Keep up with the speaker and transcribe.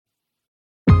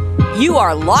You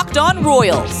are Locked On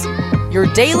Royals, your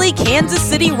daily Kansas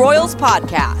City Royals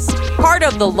podcast. Part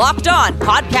of the Locked On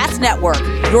Podcast Network,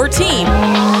 your team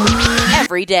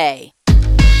every day.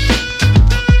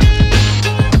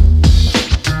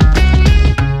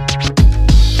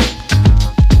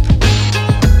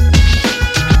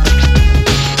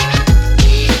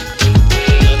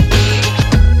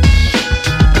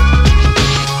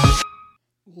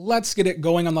 Let's get it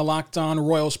going on the Locked On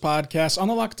Royals podcast on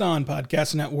the Locked On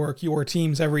Podcast Network, your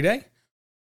teams every day.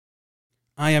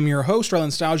 I am your host,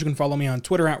 Rylan Stiles. You can follow me on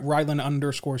Twitter at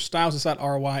Rylan_Stiles. It's at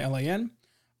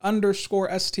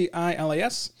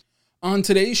RYLAN_STILAS. On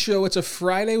today's show, it's a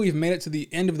Friday. We've made it to the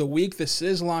end of the week. This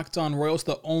is Locked On Royals,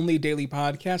 the only daily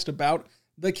podcast about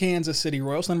the Kansas City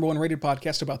Royals, number one rated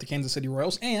podcast about the Kansas City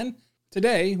Royals. And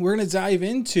today, we're going to dive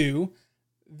into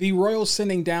the Royals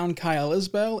sending down Kyle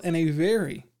Isbel in a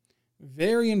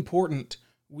very important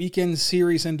weekend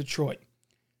series in Detroit.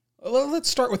 Let's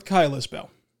start with Kyle Isbel.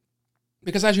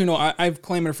 Because as you know, I've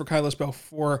clamored for Kyle Isbel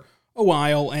for a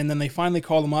while, and then they finally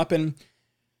called him up. And,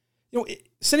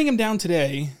 sending him down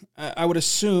today, I would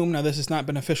assume, now this has not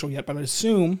been official yet, but I'd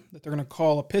assume that they're going to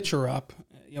call a pitcher up,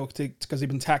 because they've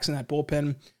been taxing that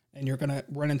bullpen, and you're going to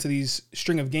run into these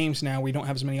string of games now where you don't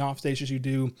have as many off days as you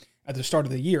do at the start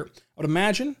of the year. I would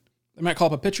imagine they might call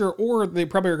up a pitcher, or they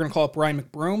probably are going to call up Ryan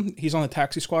McBroom. He's on the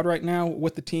taxi squad right now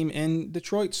with the team in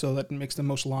Detroit, so that makes the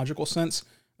most logical sense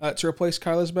to replace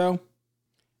Kyle Isbel.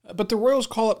 But the Royals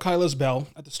call up Kyle Isbel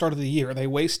at the start of the year. They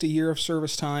waste a year of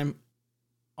service time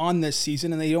on this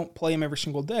season, and they don't play him every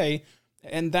single day,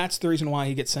 and that's the reason why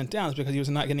he gets sent down, is because he was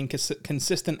not getting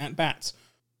consistent at-bats.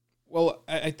 Well,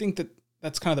 I think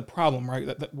that's kind of the problem, right?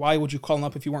 That why would you call him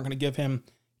up if you weren't going to give him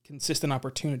consistent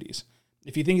opportunities?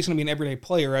 If you think he's going to be an everyday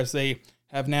player, as they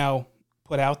have now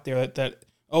put out there, that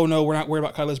oh no, we're not worried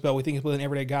about Kyle Isbel, we think he's an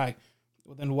everyday guy,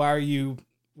 well then why are you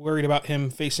worried about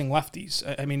him facing lefties?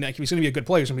 I mean, if he's going to be a good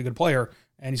player, he's going to be a good player,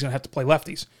 and he's going to have to play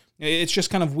lefties. It's just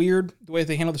kind of weird the way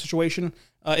they handle the situation.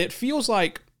 It feels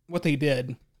like what they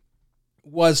did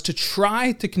was to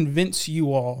try to convince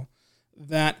you all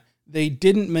that they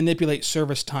didn't manipulate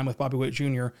service time with Bobby Witt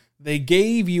Jr. They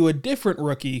gave you a different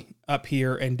rookie up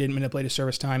here and didn't manipulate his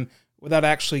service time without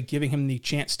actually giving him the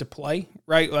chance to play,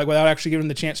 right? Like, without actually giving him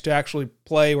the chance to actually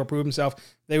play or prove himself.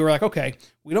 They were like, okay,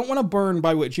 we don't want to burn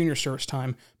Bobby Witt Jr. service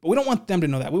time, but we don't want them to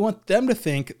know that. We want them to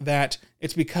think that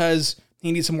it's because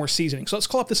he needs some more seasoning. So let's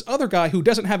call up this other guy who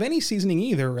doesn't have any seasoning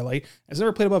either, really, has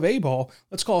never played above A-ball.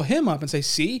 Let's call him up and say,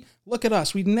 see, look at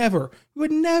us. We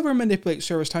would never manipulate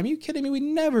service time. Are you kidding me? We'd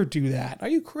never do that. Are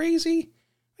you crazy?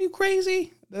 Are you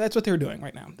crazy? That's what they're doing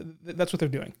right now. That's what they're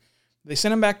doing. They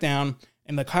send him back down,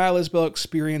 and the Kyle Isbel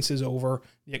experience is over.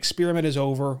 The experiment is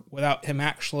over without him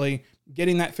actually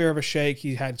getting that fair of a shake.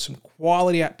 He had some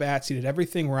quality at-bats. He did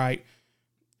everything right,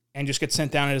 and just gets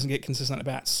sent down and doesn't get consistent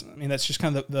at-bats. I mean, that's just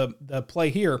kind of the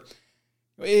play here.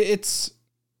 It's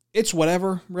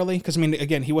whatever, really, because, I mean,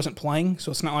 again, he wasn't playing, so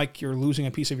it's not like you're losing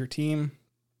a piece of your team.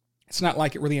 It's not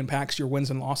like it really impacts your wins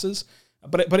and losses,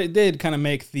 but it did kind of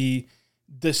make the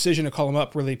decision to call him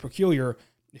up really peculiar.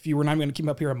 If you were not going to keep him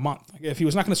up here a month, if he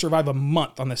was not going to survive a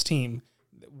month on this team,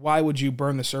 why would you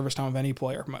burn the service time of any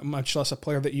player, much less a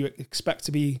player that you expect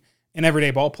to be an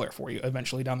everyday ball player for you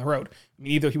eventually down the road? I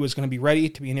mean, either he was going to be ready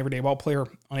to be an everyday ball player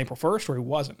on April 1st or he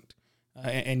wasn't.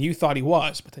 And you thought he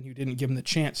was, but then you didn't give him the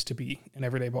chance to be an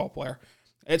everyday ball player.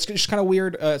 It's just kind of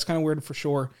weird. It's kind of weird for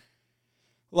sure.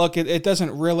 Look, it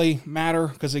doesn't really matter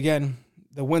because, again,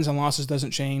 the wins and losses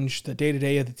doesn't change. The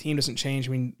day-to-day of the team doesn't change.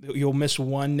 I mean, you'll miss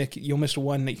one Nicky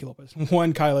Lopez,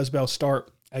 one Kyle Isbel start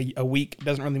a week. It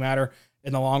doesn't really matter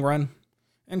in the long run.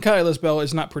 And Kyle Isbel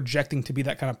is not projecting to be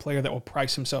that kind of player that will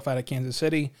price himself out of Kansas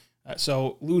City.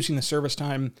 So losing the service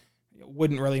time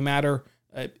wouldn't really matter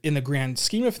in the grand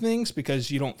scheme of things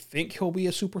because you don't think he'll be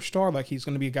a superstar. Like, he's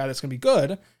going to be a guy that's going to be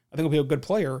good. I think he'll be a good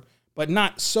player, but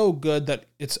not so good that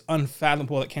it's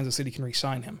unfathomable that Kansas City can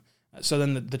re-sign him. So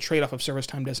then the trade-off of service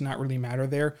time does not really matter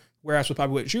there. Whereas with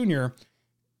Bobby Witt Jr.,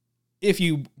 if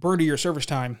you burn to your service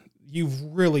time, you've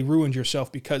really ruined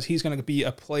yourself because he's going to be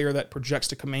a player that projects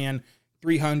to command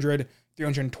 $300,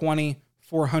 $320,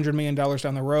 $400 million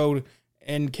down the road,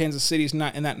 and Kansas City's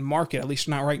not in that market, at least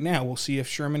not right now. We'll see if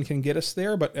Sherman can get us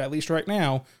there, but at least right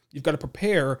now, you've got to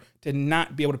prepare to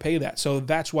not be able to pay that. So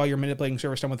that's why you're manipulating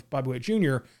service time with Bobby Witt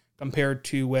Jr. compared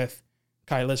to with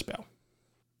Kyle Isbel.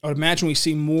 I would imagine we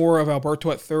see more of Alberto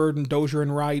at third and Dozier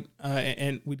in right,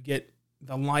 and we'd get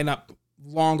the lineup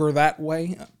longer that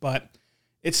way, but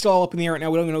it's still all up in the air right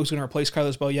now. We don't even know who's going to replace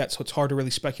Kyle Isbel yet, so it's hard to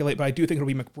really speculate, but I do think it'll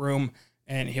be McBroom,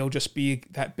 and he'll just be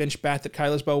that bench bat that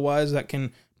Kyle Isbel was that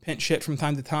can pinch hit from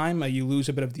time to time. You lose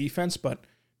a bit of defense, but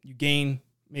you gain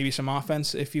maybe some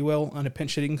offense, if you will, on a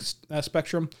pinch hitting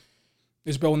spectrum.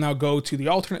 Isbell will now go to the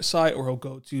alternate site, or he'll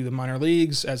go to the minor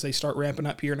leagues as they start ramping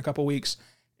up here in a couple weeks.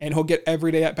 And he'll get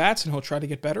everyday at-bats, and he'll try to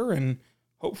get better. And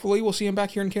hopefully we'll see him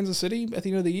back here in Kansas City at the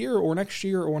end of the year or next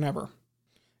year or whenever.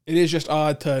 It is just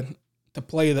odd to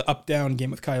play the up-down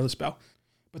game with Kyle Isbell.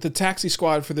 But the taxi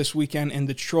squad for this weekend in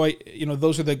Detroit,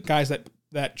 those are the guys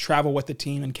that travel with the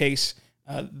team in case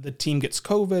the team gets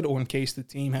COVID or in case the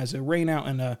team has a rain out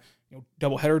and a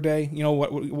doubleheader day.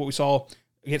 What we saw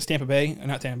against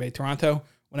Toronto,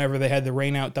 whenever they had the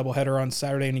rain out doubleheader on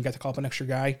Saturday and you got to call up an extra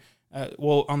guy.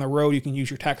 On the road, you can use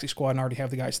your taxi squad and already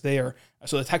have the guys there.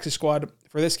 So the taxi squad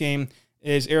for this game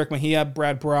is Eric Mejia,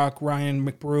 Brad Brock, Ryan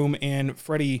McBroom, and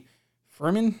Freddie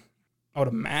Furman. I would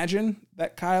imagine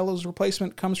that Kyle's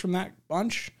replacement comes from that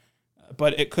bunch,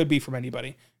 but it could be from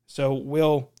anybody. So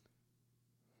we'll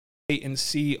wait and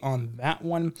see on that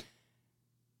one.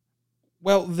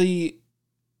 Well, the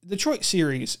Detroit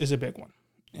series is a big one,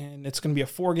 and it's going to be a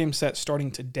 4-game set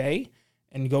starting today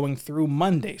and going through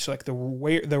Monday. So like the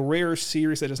rare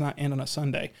series that does not end on a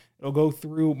Sunday. It'll go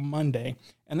through Monday.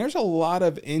 And there's a lot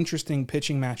of interesting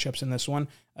pitching matchups in this one,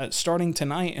 starting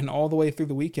tonight and all the way through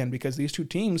the weekend, because these two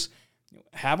teams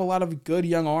have a lot of good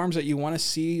young arms that you want to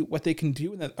see what they can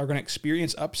do and that are going to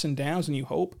experience ups and downs, and you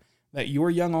hope that your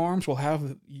young arms will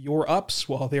have your ups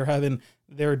while they're having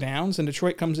their downs. And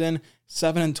Detroit comes in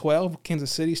 7-12, Kansas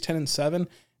City's 10-7,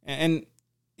 and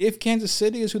if Kansas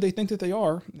City is who they think that they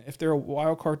are, if they're a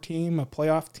wild card team, a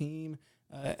playoff team,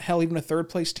 hell, even a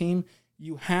third-place team,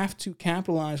 you have to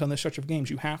capitalize on this stretch of games.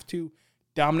 You have to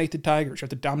dominate the Tigers. You have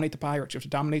to dominate the Pirates. You have to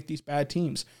dominate these bad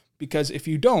teams, because if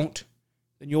you don't,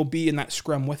 then you'll be in that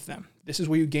scrum with them. This is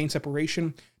where you gain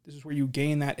separation. This is where you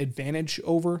gain that advantage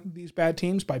over these bad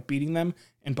teams by beating them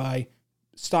and by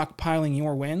stockpiling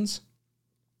your wins.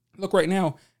 Look, right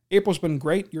now, April's been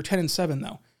great. You're 10-7,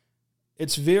 though.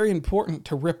 It's very important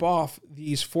to rip off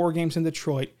these 4 games in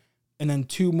Detroit and then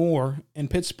 2 more in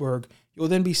Pittsburgh. You'll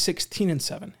then be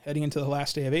 16-7 heading into the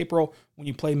last day of April when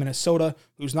you play Minnesota,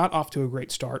 who's not off to a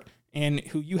great start, and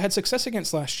who you had success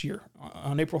against last year.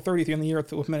 On April 30th, you end the year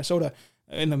with Minnesota,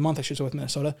 in the month, I should say, with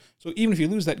Minnesota. So even if you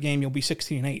lose that game, you'll be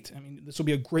 16-8. I mean, this will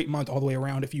be a great month all the way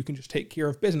around if you can just take care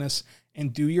of business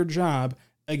and do your job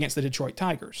against the Detroit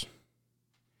Tigers.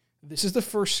 This is the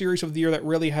first series of the year that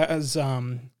really has,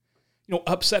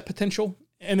 upset potential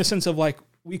in the sense of, like,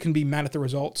 we can be mad at the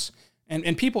results.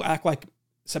 And people act like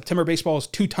September baseball is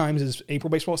 2 times as April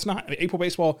baseball. It's not. I mean, April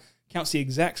baseball counts the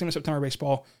exact same as September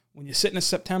baseball. When you sit in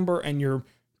September and you're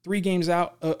 3 games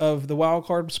out of the wild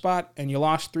card spot and you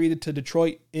lost 3 to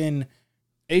Detroit in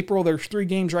April, there's 3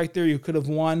 games right there you could have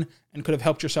won and could have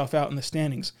helped yourself out in the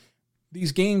standings.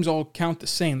 These games all count the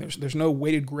same. There's no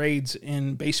weighted grades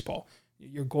in baseball.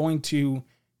 You're going to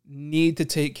need to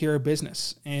take care of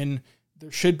business, and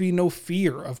there should be no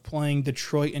fear of playing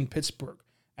Detroit and Pittsburgh.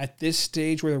 At this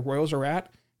stage where the Royals are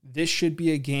at, this should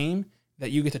be a game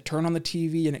that you get to turn on the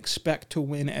TV and expect to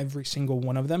win every single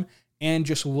one of them and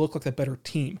just look like the better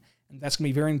team. And that's going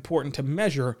to be very important to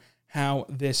measure how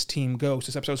this team goes.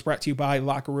 This episode is brought to you by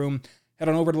Locker Room. Head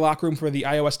on over to Locker Room for the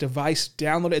iOS device.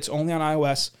 Download it. It's only on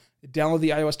iOS. Download the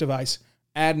iOS device.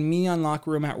 Add me on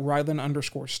Locker Room at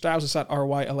Rylan_Stiles. It's at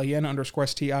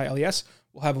RYLAN_STILES.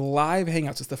 We'll have live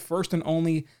hangouts. It's the first and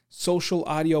only social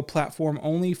audio platform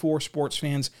only for sports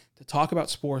fans to talk about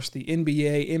sports, the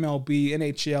NBA, MLB,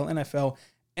 NHL, NFL,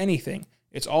 anything.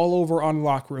 It's all over on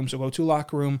Locker Room. So go to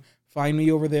Locker Room. Find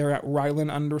me over there at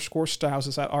Rylan_Stiles.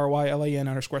 It's at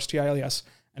RYLAN_STILES.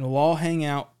 And we'll all hang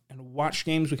out and watch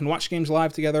games. We can watch games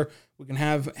live together. We can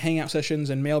have hangout sessions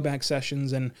and mailbag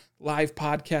sessions and live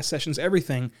podcast sessions,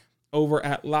 everything over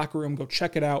at Locker Room. Go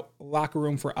check it out. Locker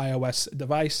Room for iOS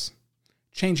device.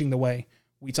 Changing the way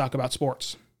we talk about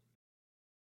sports.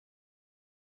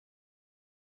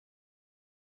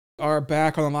 Are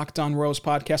back on the Locked On Royals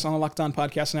podcast, on the Locked On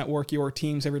Podcast Network, your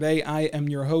teams every day. I am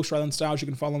your host, Rylan Stiles. You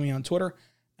can follow me on Twitter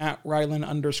at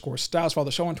Rylan_Stiles. Follow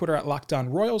the show on Twitter at Locked On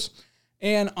Royals.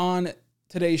 And on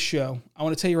today's show, I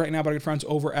want to tell you right now about our good friends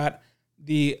over at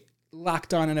the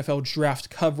Locked On NFL Draft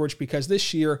coverage, because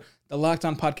this year, the Locked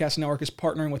On Podcast Network is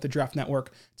partnering with the Draft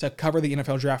Network to cover the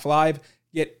NFL Draft live.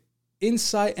 Get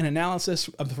insight and analysis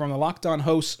from the Locked On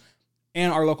hosts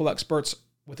and our local experts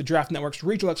with the Draft Network's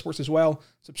regional experts as well.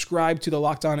 Subscribe to the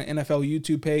Locked On NFL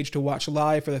YouTube page to watch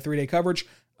live for the 3-day coverage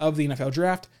of the NFL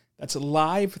Draft. That's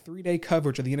live 3-day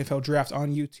coverage of the NFL Draft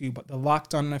on YouTube, the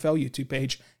Locked On NFL YouTube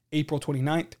page, April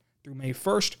 29th through May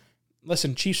 1st.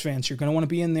 Listen, Chiefs fans, you're going to want to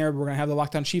be in there. We're going to have the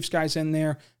Locked On Chiefs guys in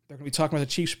there. They're going to be talking about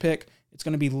the Chiefs pick. It's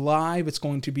going to be live. It's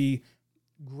going to be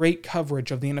great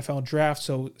coverage of the NFL draft.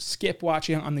 So skip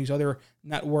watching on these other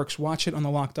networks. Watch it on the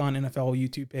Locked On NFL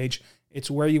YouTube page. It's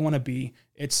where you want to be.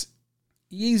 It's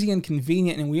easy and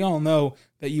convenient, and we all know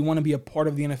that you want to be a part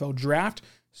of the NFL draft.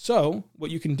 So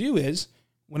what you can do is,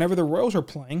 whenever the Royals are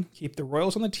playing, keep the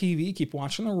Royals on the TV, keep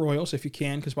watching the Royals if you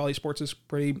can, because Bally Sports is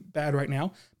pretty bad right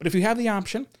now. But if you have the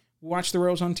option, watch the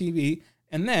Royals on TV,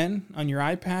 and then on your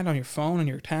iPad, on your phone, on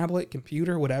your tablet,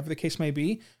 computer, whatever the case may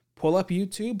be, pull up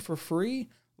YouTube for free,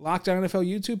 Locked On NFL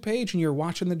YouTube page, and you're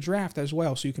watching the draft as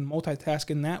well. So you can multitask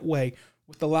in that way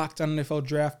with the Locked On NFL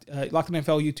draft, Locked On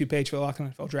NFL YouTube page for the Locked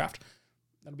On NFL draft.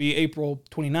 That'll be April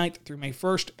 29th through May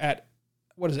 1st at,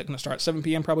 what is it going to start? 7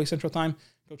 p.m. probably Central Time.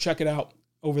 Go check it out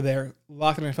over there.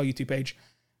 Locked On NFL YouTube page.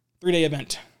 3-day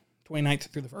event, 29th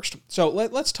through the 1st. So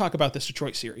let's talk about this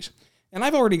Detroit series. And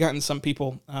I've already gotten some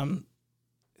people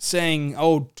saying,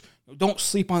 "Oh, don't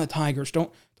sleep on the Tigers.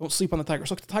 Don't sleep on the Tigers.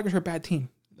 Look, the Tigers are a bad team.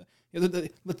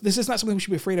 This is not something we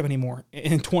should be afraid of anymore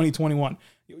in 2021.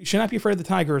 You should not be afraid of the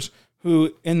Tigers,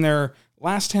 who in their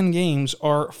last 10 games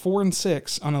are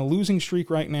 4-6 on a losing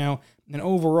streak right now, and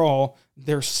overall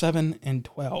they're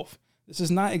 7-12. This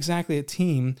is not exactly a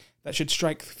team that should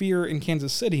strike fear in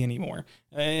Kansas City anymore,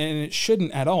 and it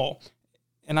shouldn't at all.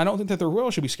 And I don't think that the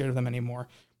Royals should be scared of them anymore.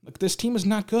 Look, this team is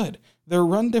not good. Their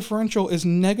run differential is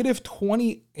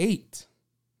 -28.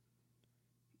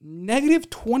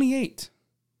 -28.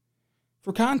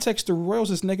 For context, the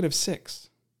Royals is -6.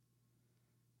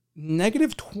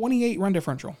 -28 run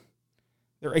differential.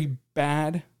 They're a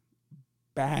bad,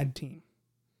 bad team.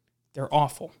 They're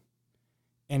awful.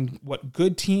 And what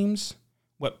good teams,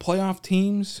 what playoff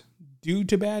teams do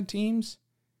to bad teams,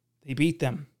 they beat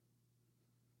them.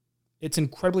 It's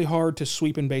incredibly hard to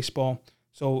sweep in baseball.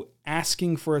 So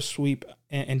asking for a sweep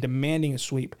and demanding a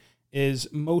sweep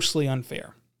is mostly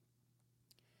unfair.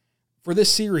 For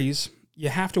this series, you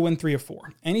have to win 3 of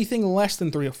 4. Anything less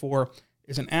than 3 of 4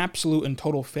 is an absolute and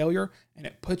total failure, and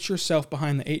it puts yourself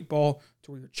behind the 8 ball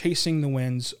to where you're chasing the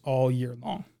wins all year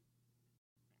long.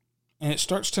 And it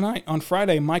starts tonight. On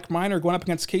Friday, Mike Minor going up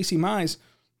against Casey Mize.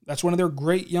 That's one of their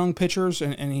great young pitchers,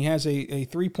 and he has a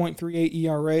 3.38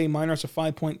 ERA. Minor has a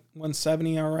 5.17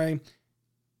 ERA.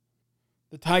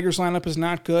 The Tigers lineup is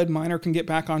not good. Minor can get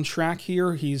back on track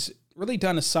here. He's really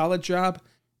done a solid job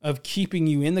of keeping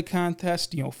you in the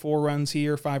contest. 4 runs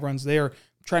here, 5 runs there,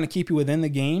 trying to keep you within the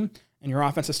game, and your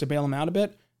offense has to bail him out a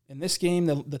bit. In this game,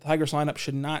 the Tigers lineup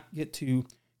should not get to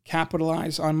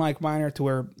capitalize on Mike Minor to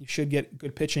where you should get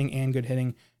good pitching and good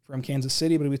hitting from Kansas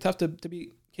City, but it'd be tough to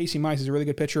beat Casey Mize. He's a really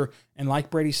good pitcher, and like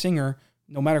Brady Singer,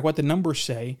 no matter what the numbers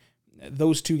say,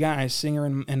 those two guys, Singer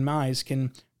and Mize,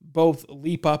 can both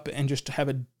leap up and just have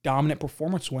a dominant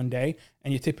performance one day,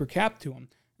 and you tip your cap to them.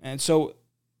 And so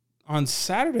on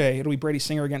Saturday, it'll be Brady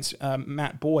Singer against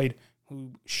Matt Boyd,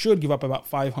 who should give up about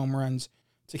 5 home runs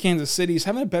to Kansas City. He's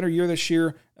having a better year this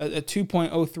year, a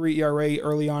 2.03 ERA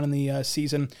early on in the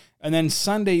season. And then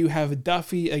Sunday, you have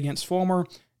Duffy against Fulmer,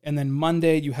 and then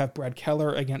Monday, you have Brad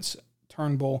Keller against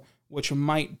Turnbull, which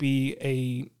might be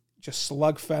a just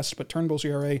slugfest, but Turnbull's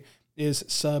ERA is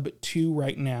sub-2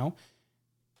 right now.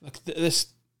 Look,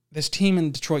 this team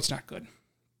in Detroit's not good.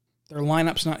 Their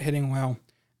lineup's not hitting well.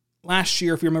 Last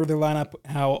year, if you remember their lineup,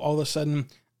 how all of a sudden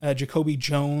Jacoby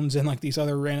Jones and like these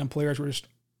other random players were just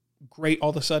great all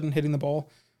of a sudden hitting the ball.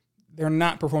 They're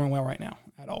not performing well right now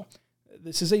at all.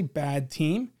 This is a bad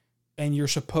team, and you're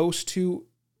supposed to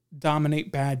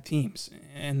dominate bad teams,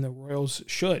 and the Royals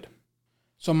should.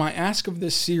 So my ask of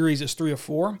this series is 3 of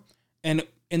 4, and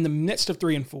in the midst of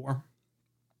 3 and 4,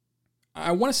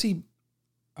 I want to see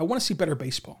better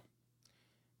baseball.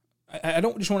 I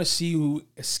don't just want to see you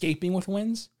escaping with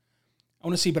wins. I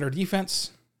want to see better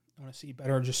defense. I want to see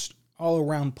better just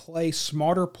all-around play,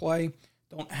 smarter play.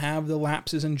 Don't have the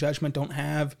lapses in judgment. Don't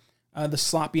have the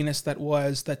sloppiness that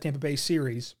was that Tampa Bay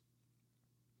series.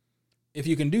 If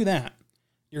you can do that,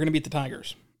 you're going to beat the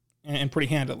Tigers, and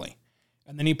pretty handily.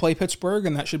 And then you play Pittsburgh,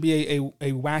 and that should be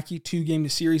a wacky 2-game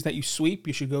series that you sweep.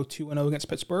 You should go 2-0 against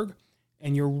Pittsburgh,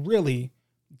 and you're really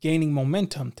gaining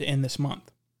momentum to end this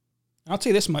month. I'll tell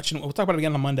you this much, and we'll talk about it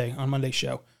again on Monday's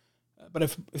show. But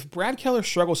if Brad Keller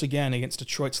struggles again against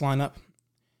Detroit's lineup,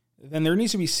 then there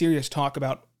needs to be serious talk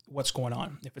about what's going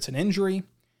on. If it's an injury,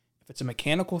 if it's a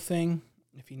mechanical thing,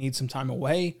 if he needs some time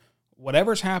away,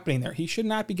 whatever's happening there, he should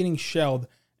not be getting shelled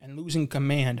and losing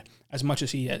command as much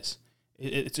as he is.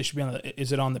 It should be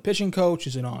is it on the pitching coach?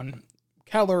 Is it on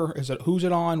Keller? Who's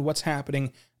it on? What's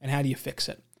happening? And how do you fix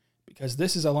it? Because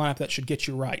this is a lineup that should get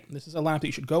you right. This is a lineup that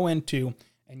you should go into,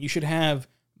 and you should have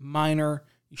Minor,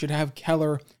 you should have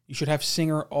Keller, you should have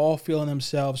Singer all feeling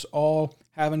themselves, all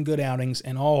having good outings,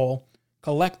 and all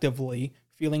collectively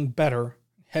feeling better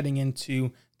heading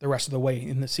into the rest of the way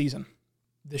in the season.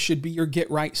 This should be your get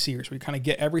right series where you kind of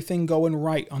get everything going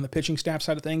right on the pitching staff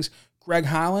side of things. Greg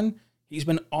Holland, he's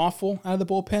been awful out of the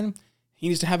bullpen. He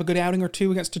needs to have a good outing or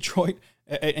two against Detroit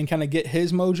and kind of get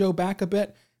his mojo back a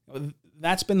bit.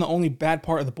 That's been the only bad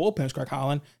part of the bullpen is Greg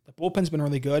Holland. The bullpen's been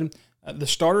really good. The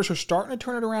starters are starting to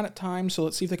turn it around at times, so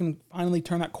let's see if they can finally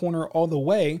turn that corner all the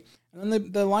way. And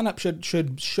then the lineup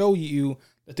should show you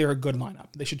that they're a good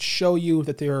lineup. They should show you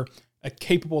that they're a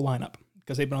capable lineup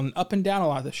because they've been on up and down a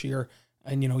lot this year.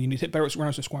 And, you need to hit better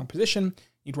runners in scoring position. You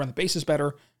need to run the bases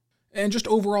better. And just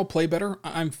overall play better.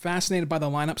 I'm fascinated by the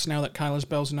lineups now that Kyle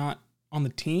Isbell's not on the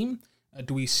team.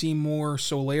 Do we see more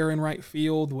Soler in right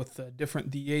field with a different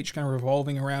DH kind of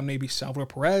revolving around maybe Salvador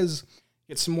Perez?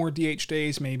 Get some more DH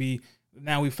days. Maybe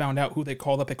now we've found out who they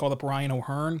called up. They called up Ryan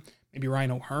O'Hearn. Maybe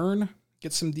Ryan O'Hearn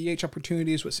gets some DH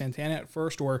opportunities with Santana at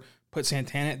first, or put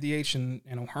Santana at DH and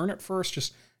O'Hearn at first.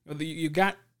 Just you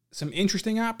got some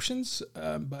interesting options,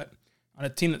 but on a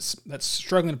team that's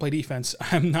struggling to play defense,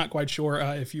 I'm not quite sure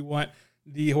if you want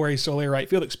the Jorge Soler right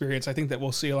field experience. I think that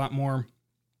we'll see a lot more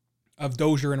of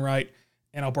Dozier in right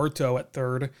and Alberto at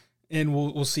third, and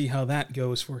we'll see how that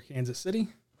goes for Kansas City.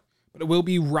 But it will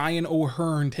be Ryan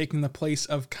O'Hearn taking the place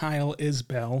of Kyle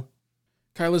Isbell.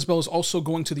 Kyle Isbell is also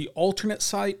going to the alternate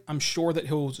site. I'm sure that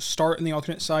he'll start in the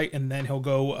alternate site, and then he'll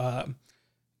go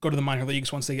to the minor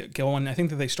leagues once they get going. I think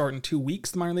that they start in 2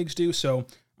 weeks, the minor leagues do, so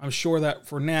I'm sure that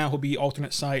for now he'll be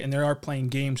alternate site, and they are playing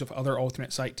games with other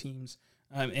alternate site teams.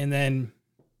 And then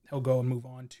he'll go and move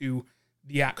on to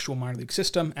the actual minor league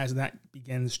system as that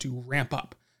begins to ramp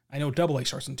up. I know AA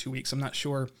starts in 2 weeks. I'm not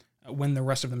sure when the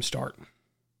rest of them start.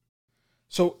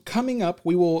 So coming up,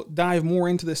 we will dive more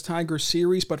into this Tigers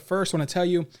series, but first I want to tell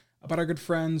you about our good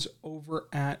friends over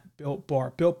at Built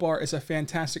Bar. Built Bar is a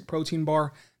fantastic protein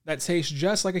bar that tastes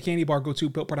just like a candy bar. Go to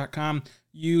BuiltBar.com,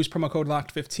 use promo code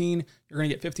LOCKED15. You're going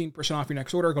to get 15% off your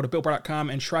next order. Go to BuiltBar.com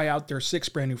and try out their 6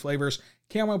 brand new flavors: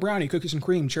 caramel brownie, cookies and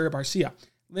cream, cherry barcia,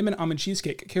 lemon almond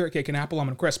cheesecake, carrot cake, and apple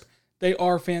almond crisp. They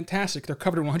are fantastic. They're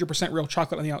covered in 100% real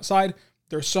chocolate on the outside.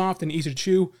 They're soft and easy to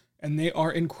chew, and they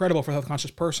are incredible for a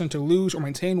health-conscious person to lose or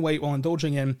maintain weight while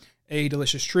indulging in a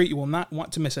delicious treat. You will not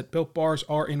want to miss it. Built Bars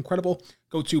are incredible.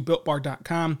 Go to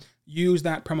BuiltBar.com. Use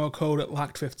that promo code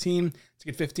LOCKED15 to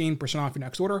get 15% off your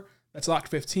next order. That's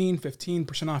LOCKED15,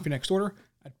 15% off your next order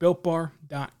at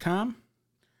BuiltBar.com.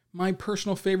 My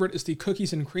personal favorite is the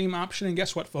cookies and cream option, and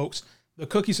guess what, folks? The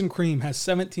cookies and cream has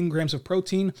 17 grams of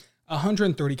protein,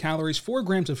 130 calories, 4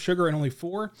 grams of sugar, and only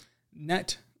 4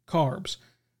 net carbs.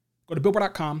 Go to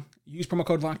BuiltBar.com, use promo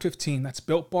code LOCKED15. That's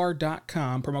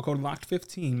BuiltBar.com, promo code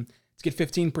LOCKED15 to get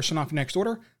 15% off your next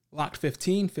order.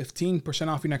 LOCKED15, 15%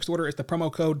 off your next order is the promo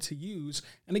code to use.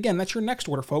 And again, that's your next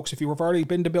order, folks. If you've already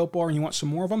been to Built Bar and you want some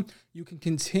more of them, you can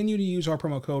continue to use our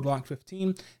promo code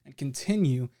LOCKED15 and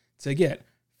continue to get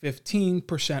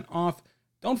 15% off.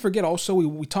 Don't forget also,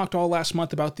 we talked all last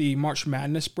month about the March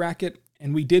Madness bracket,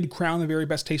 and we did crown the very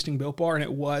best tasting Built Bar, and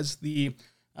it was the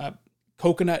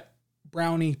coconut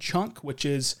brownie chunk, which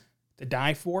is to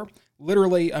die for.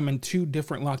 Literally, I'm in 2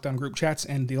 different Locked On group chats,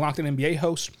 and the Locked On NBA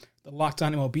hosts, the Locked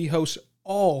On MLB hosts,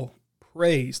 all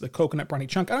praise the coconut brownie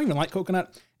chunk. I don't even like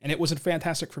coconut, and it was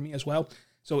fantastic for me as well.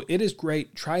 So it is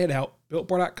great. Try it out.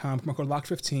 BuiltBar.com, promo code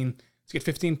LOCKED15 to get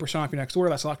 15% off your next order.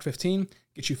 That's LOCKED15.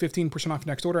 Get you 15% off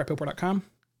your next order at BuiltBar.com.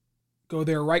 Go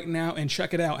there right now and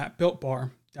check it out at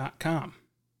BuiltBar.com.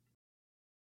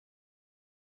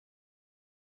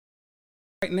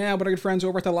 Right now, but our good friends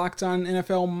over at the Locked On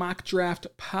NFL Mock Draft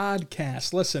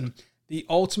Podcast. Listen, the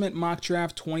Ultimate Mock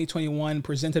Draft 2021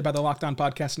 presented by the Locked On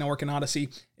Podcast Network and Odyssey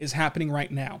is happening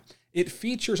right now. It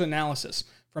features analysis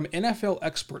from NFL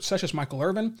experts such as Michael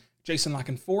Irvin, Jason La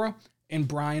Canfora, and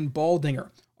Brian Baldinger.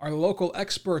 Our local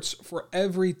experts for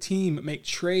every team make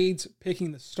trades,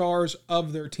 picking the stars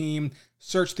of their team.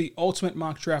 Search the Ultimate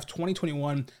Mock Draft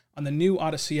 2021 on the new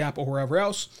Odyssey app or wherever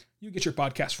else you get your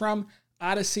podcast from.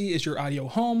 Odyssey is your audio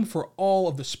home for all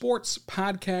of the sports,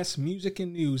 podcasts, music,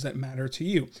 and news that matter to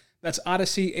you. That's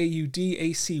Odyssey,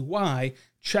 AUDACY.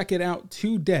 Check it out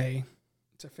today.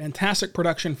 It's a fantastic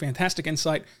production, fantastic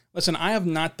insight. Listen, I have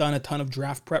not done a ton of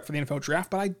draft prep for the NFL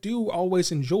draft, but I do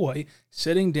always enjoy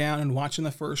sitting down and watching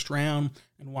the first round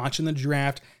and watching the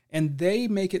draft, and they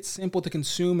make it simple to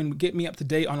consume and get me up to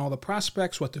date on all the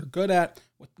prospects, what they're good at,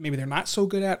 what maybe they're not so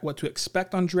good at, what to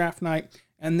expect on draft night,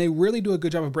 and they really do a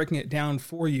good job of breaking it down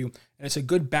for you, and it's a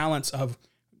good balance of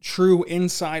true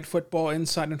inside football,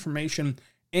 inside information,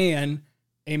 and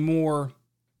a more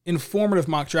informative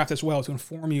mock draft as well to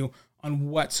inform you on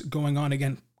what's going on.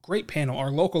 Again, great panel,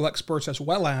 our local experts as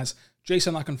well as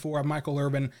Jason La Canfora, Michael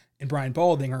Irvin, and Brian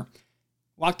Baldinger.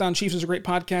 Locked On Chiefs is a great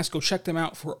podcast. Go check them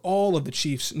out for all of the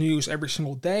Chiefs news every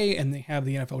single day, and they have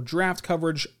the NFL draft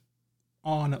coverage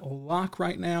on lock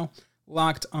right now.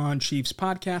 Locked On Chiefs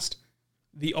podcast,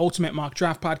 the Ultimate Mock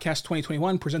Draft Podcast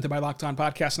 2021, presented by Locked On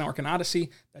Podcast Network and Odyssey.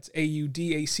 That's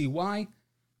AUDACY.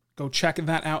 Go check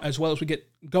that out as well as we get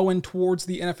going towards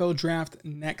the NFL draft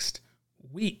next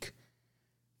week.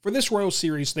 For this Royals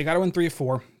series, they got to win 3 of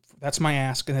 4. That's my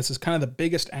ask, and this is kind of the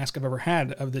biggest ask I've ever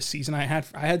had of this season. I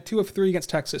had 2 of 3 against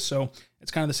Texas, so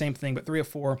it's kind of the same thing, but 3 of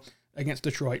 4 against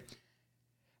Detroit.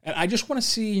 And I just want to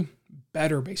see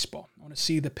better baseball. I want to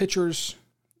see the pitchers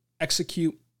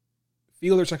execute,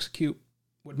 fielders execute,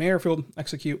 Whit Merrifield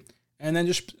execute, and then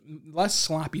just less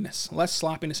sloppiness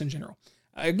in general.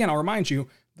 Again, I'll remind you,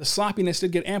 the sloppiness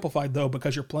did get amplified, though,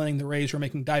 because you're playing the Rays who are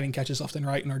making diving catches left and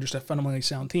right and are just a fundamentally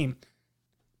sound team.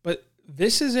 But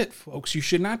this is it, folks. You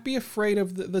should not be afraid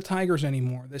of the Tigers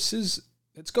anymore. It's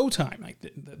go time. Like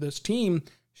this team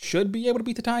should be able to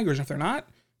beat the Tigers. If they're not,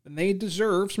 then they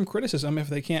deserve some criticism if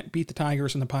they can't beat the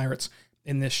Tigers and the Pirates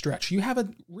in this stretch. You have a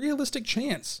realistic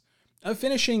chance of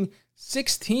finishing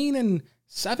 16-7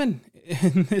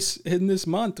 in this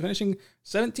month, finishing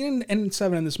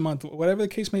 17-7 in this month, whatever the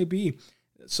case may be.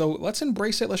 So let's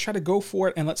embrace it. Let's try to go for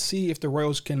it, and let's see if the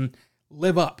Royals can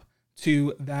live up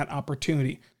to that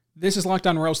opportunity. This is Locked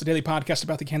On Royals, the daily podcast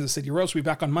about the Kansas City Royals. We'll be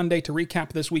back on Monday to recap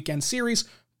this weekend series,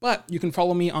 but you can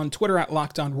follow me on Twitter at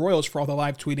Locked On Royals for all the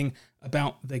live tweeting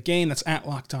about the game. That's at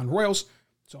Locked On Royals.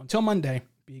 So until Monday,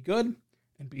 be good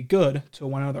and be good to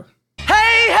one another. Hey,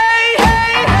 hey,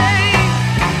 hey, hey!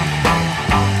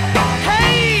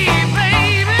 Hey,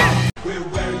 baby! We're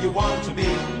where you want to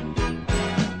be.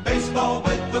 Baseball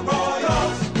with the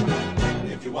Royals.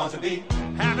 If you want to be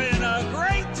Having a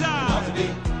great time! want to be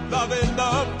Loving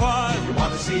the fun! you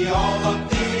want to see all of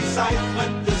the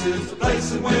excitement, this is the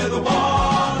place and we're the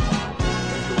one.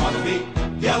 If you want to be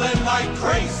yelling like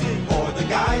crazy for the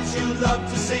guys you love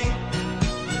to see,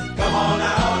 come on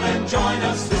out and join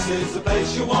us, this is the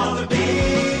place you want to be.